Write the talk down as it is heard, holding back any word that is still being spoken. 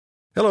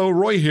Hello,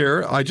 Roy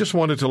here. I just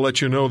wanted to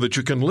let you know that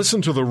you can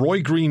listen to The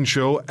Roy Green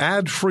Show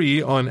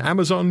ad-free on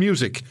Amazon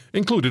Music,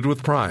 included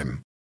with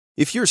Prime.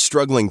 If you're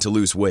struggling to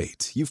lose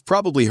weight, you've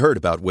probably heard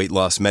about weight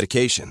loss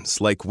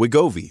medications like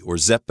Wegovy or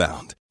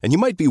Zepbound, and you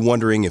might be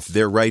wondering if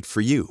they're right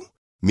for you.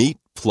 Meet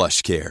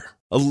PlushCare,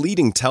 a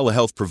leading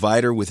telehealth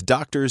provider with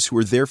doctors who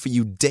are there for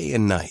you day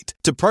and night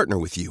to partner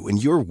with you in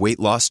your weight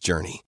loss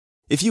journey.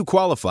 If you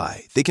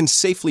qualify, they can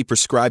safely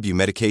prescribe you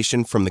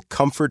medication from the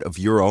comfort of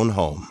your own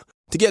home.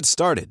 To get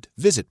started,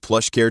 visit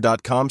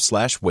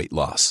plushcare.com/weight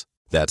loss.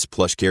 That's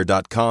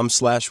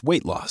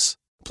plushcare.com/weight loss.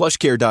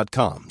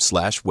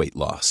 plushcare.com/weight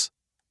loss.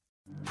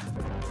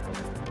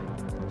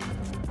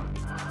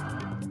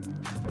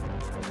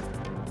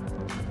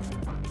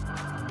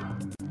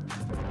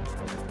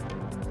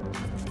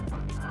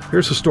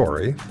 Here's a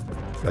story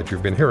that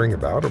you've been hearing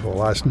about over the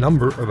last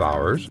number of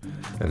hours,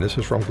 and this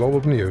is from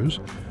Global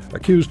News.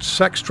 Accused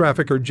sex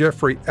trafficker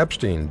Jeffrey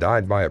Epstein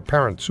died by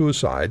apparent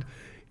suicide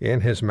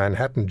in his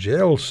Manhattan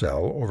jail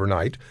cell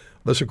overnight.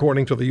 This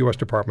according to the U.S.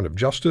 Department of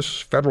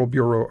Justice, Federal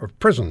Bureau of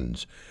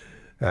Prisons.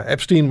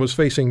 Epstein was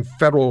facing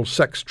federal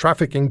sex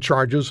trafficking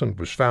charges and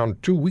was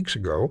found 2 weeks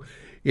ago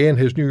in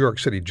his New York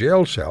City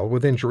jail cell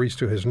with injuries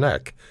to his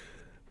neck.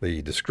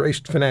 The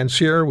disgraced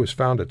financier was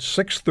found at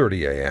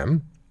 6:30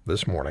 a.m.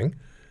 this morning.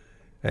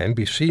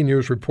 NBC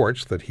News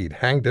reports that he'd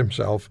hanged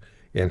himself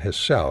in his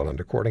cell, and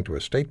according to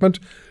a statement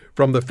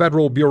from the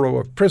Federal Bureau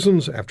of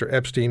Prisons, after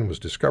Epstein was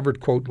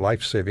discovered, quote,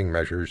 life-saving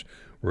measures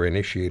were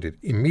initiated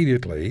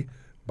immediately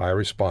by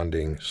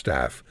responding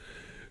staff.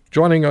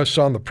 Joining us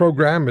on the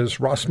program is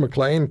Ross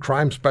McLean,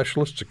 crime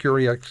specialist,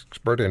 security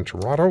expert in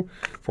Toronto,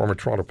 former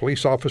Toronto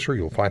police officer.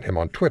 You'll find him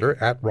on Twitter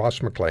at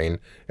Ross McLean,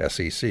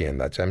 SEC, and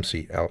that's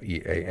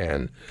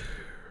MCLEAN.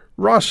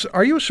 Ross,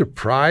 are you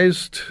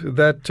surprised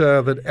that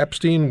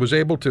Epstein was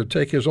able to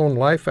take his own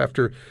life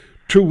after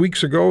 2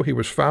 weeks ago he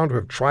was found to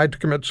have tried to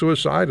commit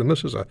suicide, and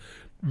this is a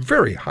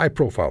very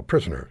high-profile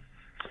prisoner?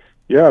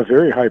 Yeah, a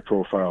very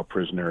high-profile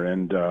prisoner,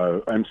 and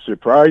I'm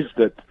surprised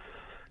that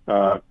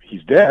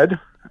he's dead.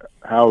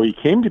 How he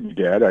came to be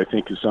dead, I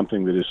think, is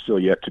something that is still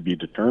yet to be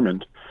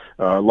determined.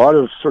 A lot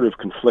of sort of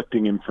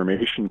conflicting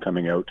information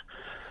coming out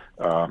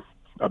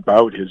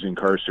about his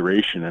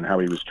incarceration and how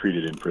he was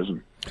treated in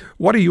prison.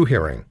 What are you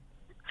hearing?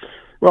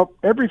 Well,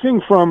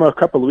 everything from a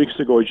couple of weeks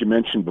ago, as you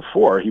mentioned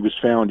before, he was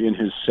found in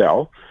his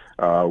cell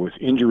with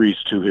injuries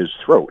to his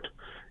throat.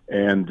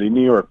 And the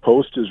New York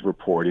Post is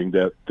reporting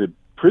that the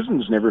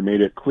prisons never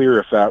made it clear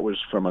if that was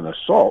from an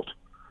assault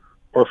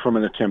or from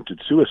an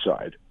attempted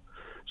suicide.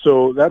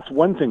 So that's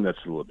one thing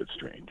that's a little bit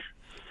strange.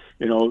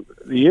 You know,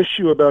 the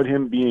issue about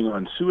him being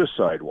on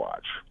suicide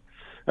watch,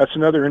 that's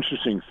another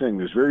interesting thing.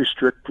 There's very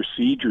strict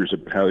procedures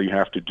about how you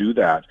have to do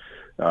that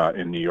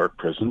in New York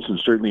prisons, and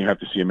certainly you have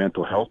to see a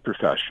mental health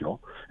professional,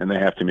 and they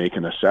have to make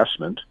an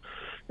assessment,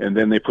 and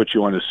then they put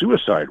you on a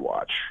suicide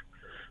watch.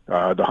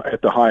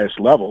 At the highest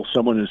level,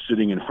 someone is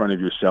sitting in front of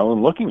your cell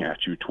and looking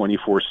at you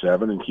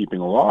 24/7 and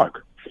keeping a log.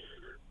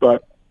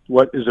 But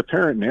what is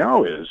apparent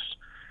now is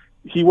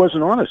he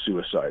wasn't on a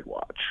suicide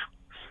watch.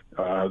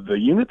 The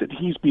unit that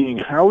he's being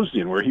housed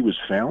in, where he was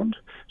found,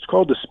 it's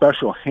called the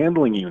Special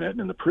Handling Unit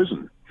in the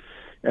prison.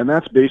 And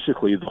that's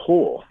basically the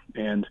whole.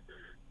 And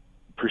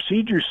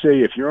procedures say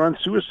if you're on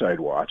suicide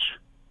watch,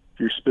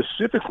 you're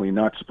specifically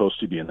not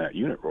supposed to be in that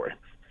unit, Roy.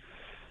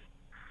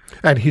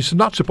 And he's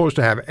not supposed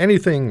to have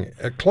anything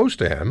close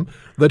to him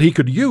that he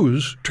could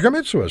use to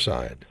commit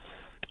suicide.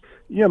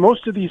 Yeah,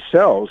 most of these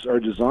cells are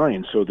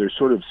designed so they're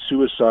sort of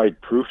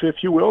suicide-proof,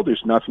 if you will.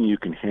 There's nothing you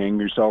can hang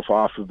yourself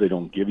off of. They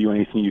don't give you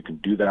anything you can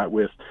do that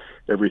with.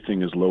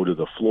 Everything is low to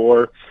the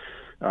floor.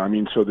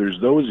 So there's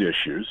those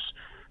issues.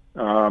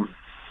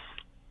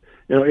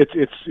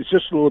 It's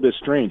just a little bit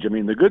strange. I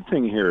mean, the good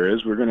thing here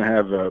is we're going to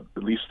have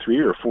at least 3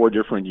 or 4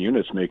 different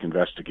units make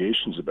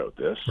investigations about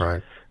this.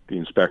 Right. The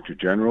Inspector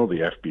General,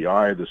 the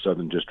FBI, the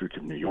Southern District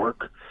of New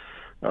York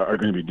are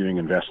going to be doing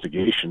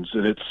investigations.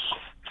 And it's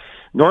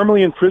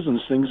normally in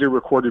prisons, things are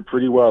recorded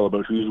pretty well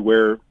about who's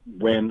where,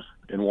 when,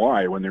 and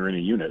why when they're in a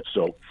unit.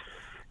 So,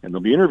 and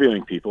they'll be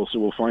interviewing people, so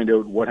we'll find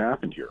out what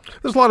happened here.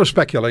 There's a lot of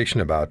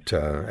speculation about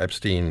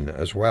Epstein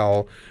as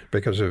well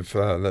because of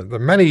the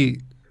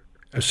many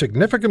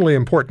significantly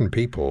important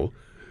people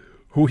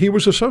who he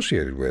was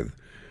associated with.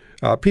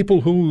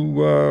 People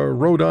who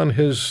rode on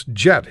his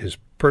jet, his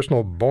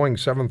personal Boeing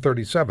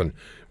 737,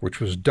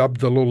 which was dubbed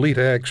the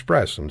Lolita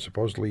Express, and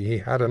supposedly he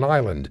had an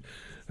island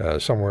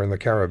somewhere in the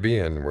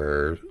Caribbean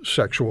where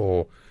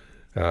sexual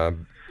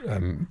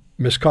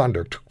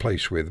misconduct took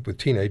place with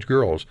teenage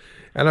girls.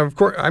 And of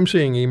course, I'm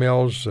seeing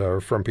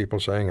emails from people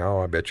saying,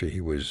 oh, I bet you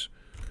he was,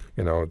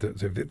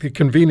 they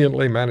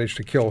conveniently managed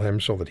to kill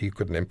him so that he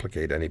couldn't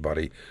implicate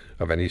anybody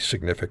of any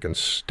significant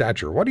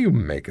stature. What do you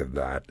make of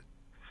that?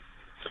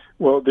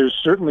 Well, there's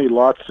certainly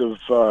lots of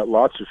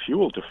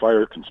fuel to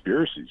fire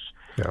conspiracies.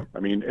 Yeah. I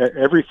mean,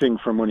 everything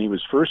from when he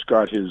was first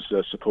got his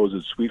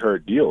supposed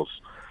sweetheart deals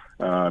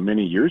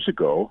many years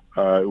ago.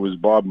 It was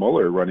Bob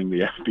Mueller running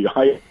the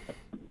FBI,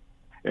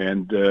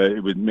 and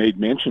it was made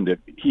mention that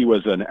he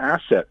was an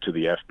asset to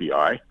the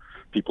FBI,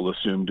 people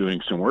assume,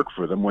 doing some work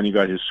for them when he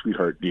got his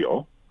sweetheart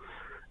deal.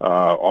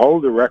 All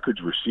of the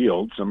records were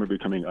sealed. Some are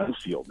becoming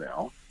unsealed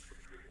now.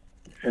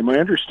 And my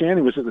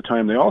understanding was at the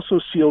time they also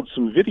sealed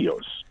some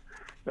videos.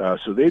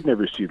 So they'd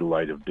never see the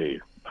light of day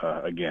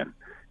again.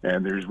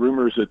 And there's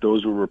rumors that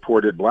those were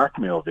reported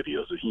blackmail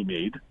videos that he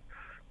made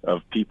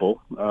of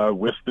people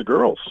with the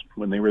girls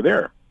when they were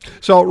there.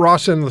 So,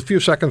 Ross, in the few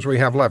seconds we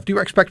have left, do you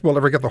expect we'll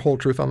ever get the whole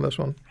truth on this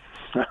one?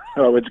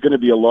 Oh, it's going to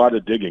be a lot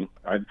of digging.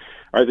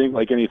 I think,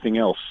 like anything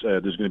else,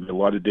 there's going to be a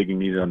lot of digging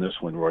needed on this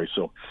one, Roy.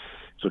 So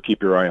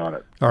keep your eye on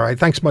it. All right.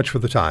 Thanks much for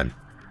the time.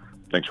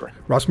 Thanks, Roy.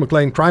 Ross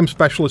McLean, crime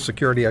specialist,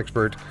 security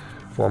expert.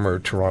 Former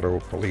Toronto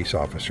police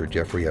officer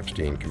Jeffrey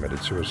Epstein committed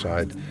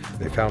suicide.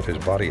 They found his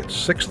body at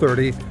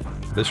 6:30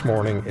 this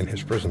morning in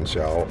his prison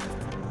cell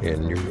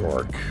in New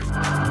York.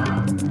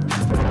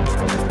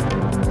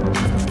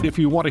 If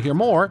you want to hear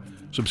more,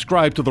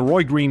 subscribe to The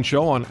Roy Green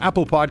Show on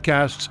Apple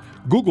Podcasts,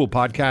 Google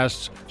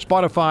Podcasts,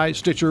 Spotify,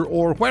 Stitcher,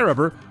 or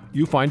wherever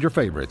you find your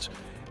favorites.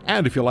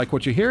 And if you like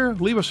what you hear,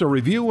 leave us a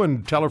review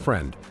and tell a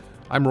friend.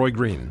 I'm Roy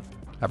Green.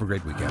 Have a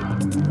great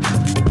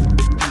weekend.